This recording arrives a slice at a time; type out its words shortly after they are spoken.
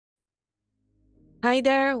Hi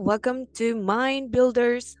there, welcome to Mind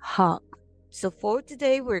Builders Hub. So for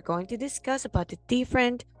today, we're going to discuss about the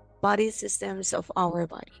different body systems of our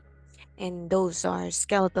body. And those are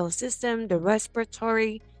skeletal system, the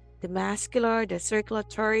respiratory, the muscular, the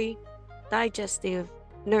circulatory, digestive,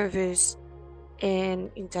 nervous,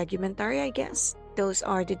 and integumentary, I guess. Those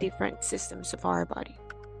are the different systems of our body.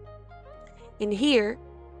 In here,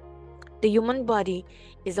 the human body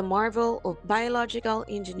is a marvel of biological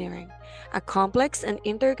engineering, a complex and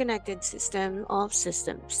interconnected system of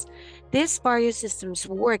systems. These various systems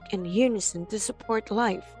work in unison to support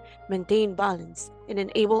life, maintain balance, and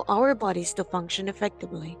enable our bodies to function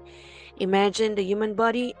effectively. Imagine the human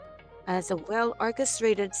body as a well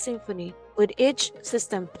orchestrated symphony, with each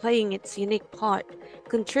system playing its unique part,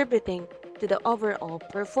 contributing to the overall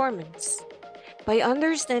performance. By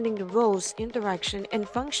understanding the roles, interaction, and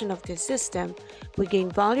function of this system, we gain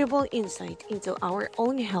valuable insight into our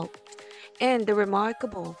own health and the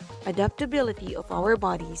remarkable adaptability of our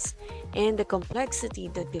bodies and the complexity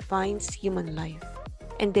that defines human life.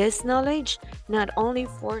 And this knowledge not only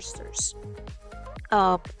fosters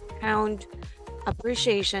a profound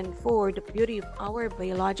appreciation for the beauty of our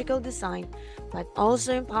biological design, but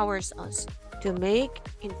also empowers us to make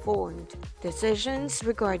informed decisions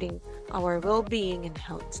regarding our well being and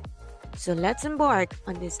health. So let's embark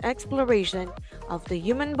on this exploration of the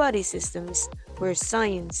human body systems where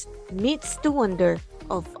science meets the wonder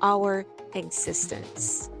of our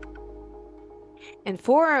existence. And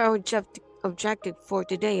for our objective for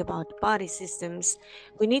today about body systems,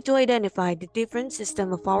 we need to identify the different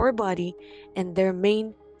system of our body and their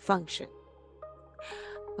main function.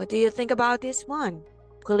 What do you think about this one?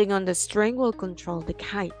 Pulling on the string will control the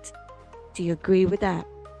kite. Do you agree with that?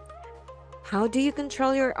 How do you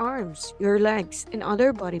control your arms, your legs, and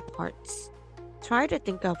other body parts? Try to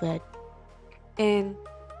think of it. And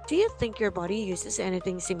do you think your body uses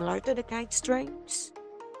anything similar to the kite strings?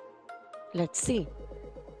 Let's see.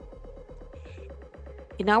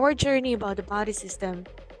 In our journey about the body system,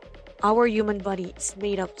 our human body is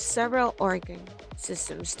made of several organ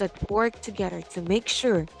systems that work together to make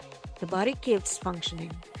sure the body keeps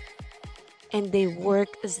functioning. And they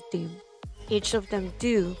work as a team. Each of them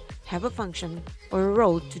do have a function or a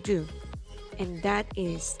role to do, and that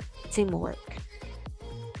is teamwork.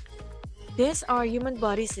 These are human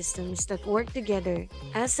body systems that work together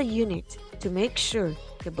as a unit to make sure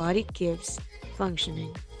the body keeps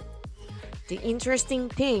functioning. The interesting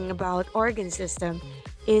thing about organ system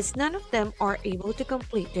is none of them are able to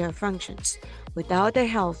complete their functions without the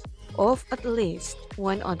help of at least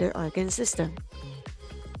one other organ system.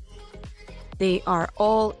 They are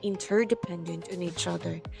all interdependent on each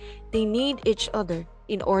other. They need each other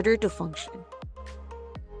in order to function.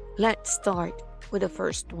 Let's start with the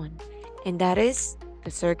first one, and that is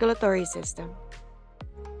the circulatory system.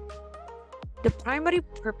 The primary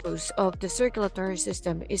purpose of the circulatory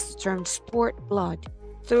system is to transport blood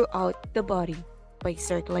throughout the body by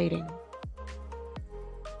circulating.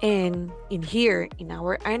 And in here, in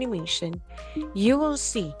our animation, you will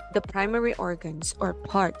see the primary organs or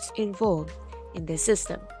parts involved in this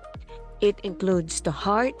system. It includes the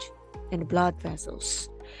heart and blood vessels.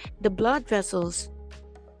 The blood vessels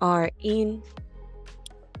are in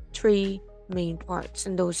three main parts,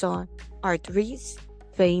 and those are arteries,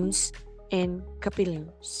 veins, and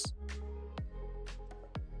capillaries.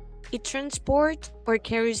 It transports or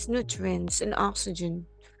carries nutrients and oxygen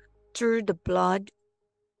through the blood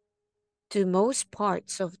to most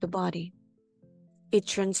parts of the body. It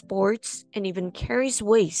transports and even carries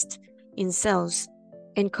waste in cells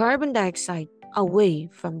and carbon dioxide away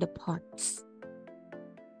from the parts.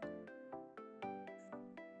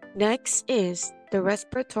 Next is the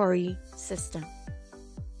respiratory system.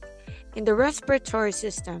 In the respiratory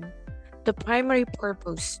system, the primary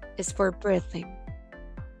purpose is for breathing.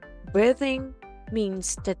 Breathing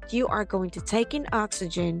means that you are going to take in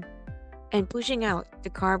oxygen and pushing out the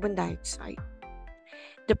carbon dioxide.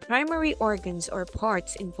 The primary organs or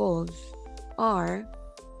parts involved are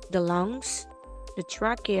the lungs, the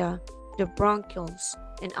trachea, the bronchioles,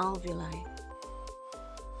 and alveoli.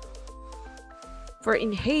 For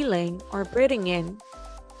inhaling or breathing in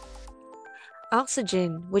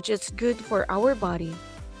oxygen, which is good for our body,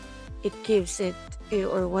 it gives it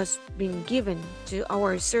or was being given to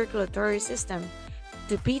our circulatory system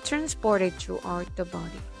to be transported throughout the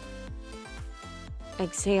body.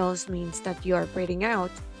 Exhales means that you are breathing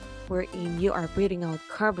out, wherein you are breathing out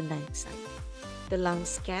carbon dioxide. The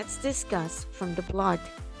lungs gets this gas from the blood,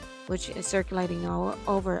 which is circulating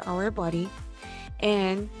over our body,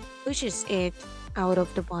 and pushes it out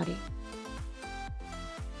of the body.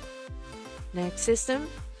 Next system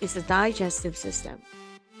is the digestive system.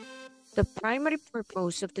 The primary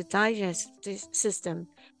purpose of the digestive system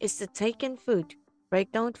is to take in food,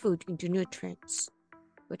 break down food into nutrients,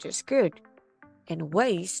 which is good, and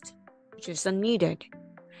waste, which is unneeded.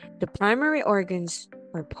 The primary organs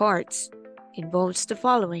or parts involves the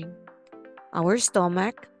following: our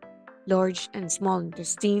stomach, large and small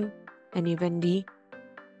intestine, and even the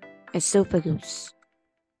esophagus.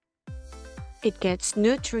 It gets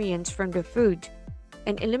nutrients from the food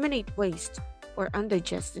and eliminate waste or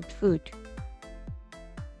undigested food.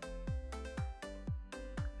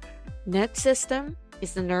 Next system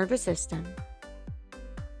is the nervous system.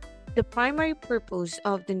 The primary purpose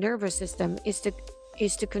of the nervous system is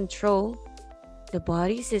to control the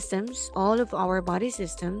body systems, all of our body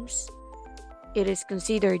systems. It is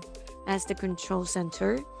considered as the control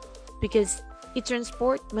center because it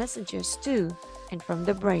transports messages to and from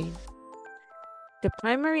the brain. The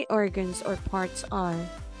primary organs or parts are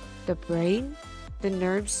the brain, the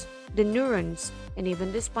nerves, the neurons, and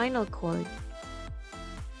even the spinal cord.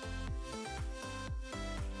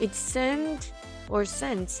 It sends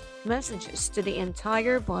messages to the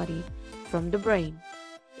entire body from the brain.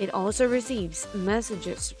 It also receives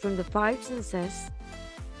messages from the five senses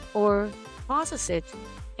or process it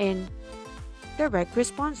in direct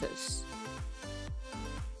responses.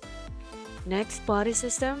 Next body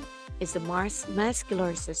system is the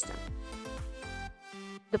muscular system.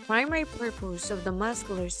 The primary purpose of the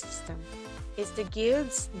muscular system is to give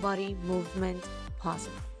body movement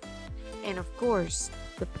possible. And of course,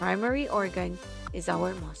 the primary organ is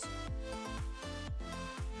our muscle.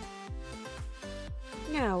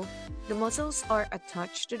 Now, the muscles are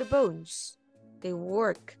attached to the bones. They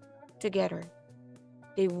work together.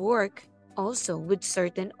 They work also with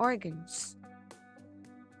certain organs.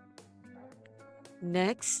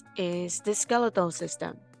 Next is the skeletal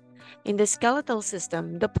system. In the skeletal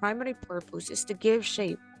system, the primary purpose is to give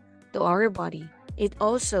shape to our body. It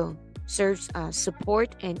also serves as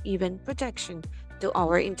support and even protection to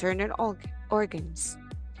our internal organs.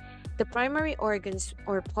 The primary organs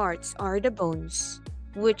or parts are the bones,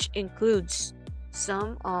 which includes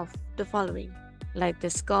some of the following, like the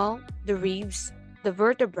skull, the ribs, the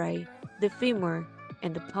vertebrae, the femur,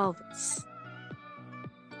 and the pelvis.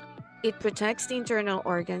 It protects the internal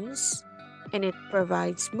organs, and it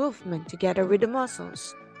provides movement together with the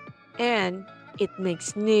muscles, and it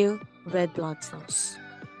makes new red blood cells.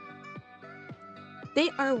 They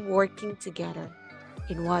are working together.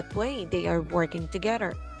 In what way they are working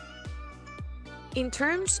together? In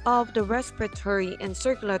terms of the respiratory and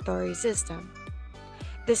circulatory system,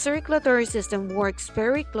 the circulatory system works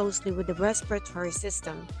very closely with the respiratory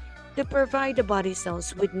system to provide the body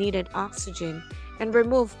cells with needed oxygen and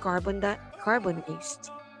remove carbon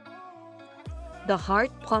waste. The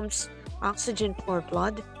heart pumps oxygen-poor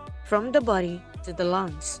blood from the body to the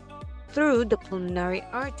lungs through the pulmonary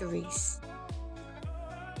arteries.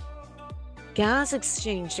 Gas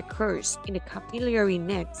exchange occurs in the capillary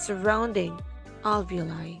net surrounding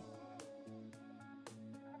alveoli,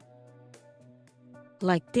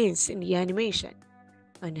 like this in the animation,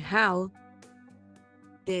 on how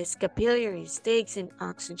this capillaries takes in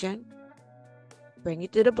oxygen, bring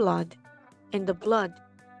it to the blood, and the blood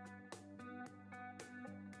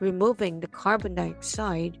removing the carbon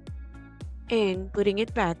dioxide and putting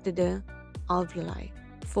it back to the alveoli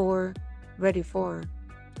ready for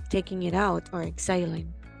taking it out or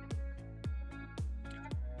exhaling.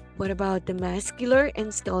 What about the muscular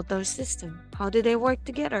and skeletal system? How do they work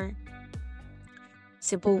together?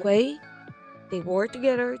 Simple way, they work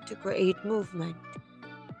together to create movement.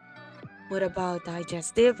 What about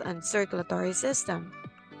digestive and circulatory system?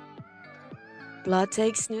 Blood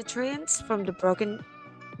takes nutrients from the broken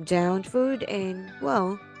down food and,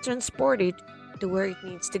 transport it to where it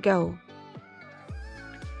needs to go.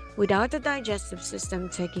 Without the digestive system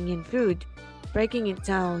taking in food, breaking it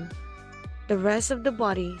down, the rest of the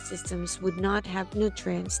body systems would not have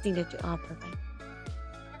nutrients needed to operate.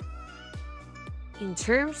 In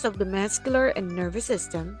terms of the muscular and nervous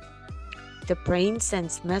system, the brain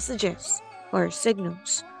sends messages or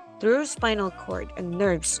signals through spinal cord and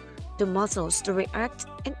nerves to muscles to react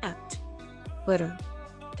and act, whether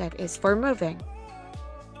that is for moving.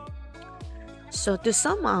 So to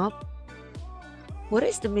sum up, what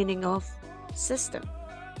is the meaning of system?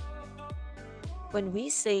 When we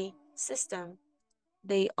say system,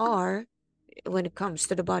 they are, when it comes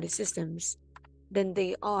to the body systems, then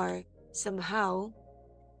they are somehow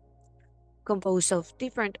composed of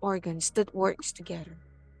different organs that works together.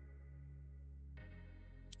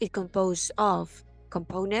 It composed of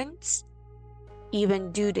components,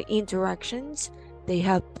 even due to interactions, they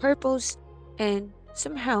have purpose and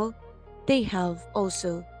somehow they have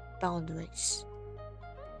also boundaries.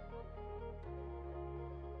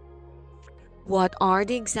 What are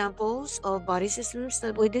the examples of body systems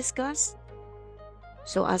that we discussed?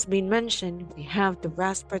 So, as been mentioned, we have the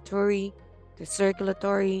respiratory, the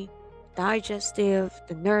circulatory, digestive,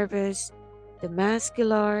 the nervous, the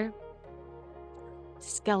muscular,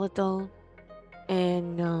 skeletal,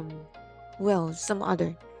 and well, some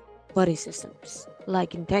other body systems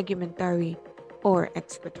like integumentary or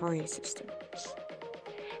excretory systems.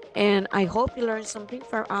 And I hope you learned something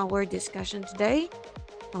from our discussion today.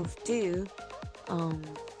 Of two, um,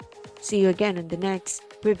 see you again in the next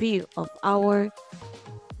review of our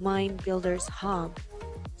Mind Builders Hub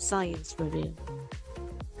Science Review.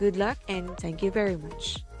 Good luck and thank you very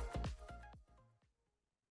much.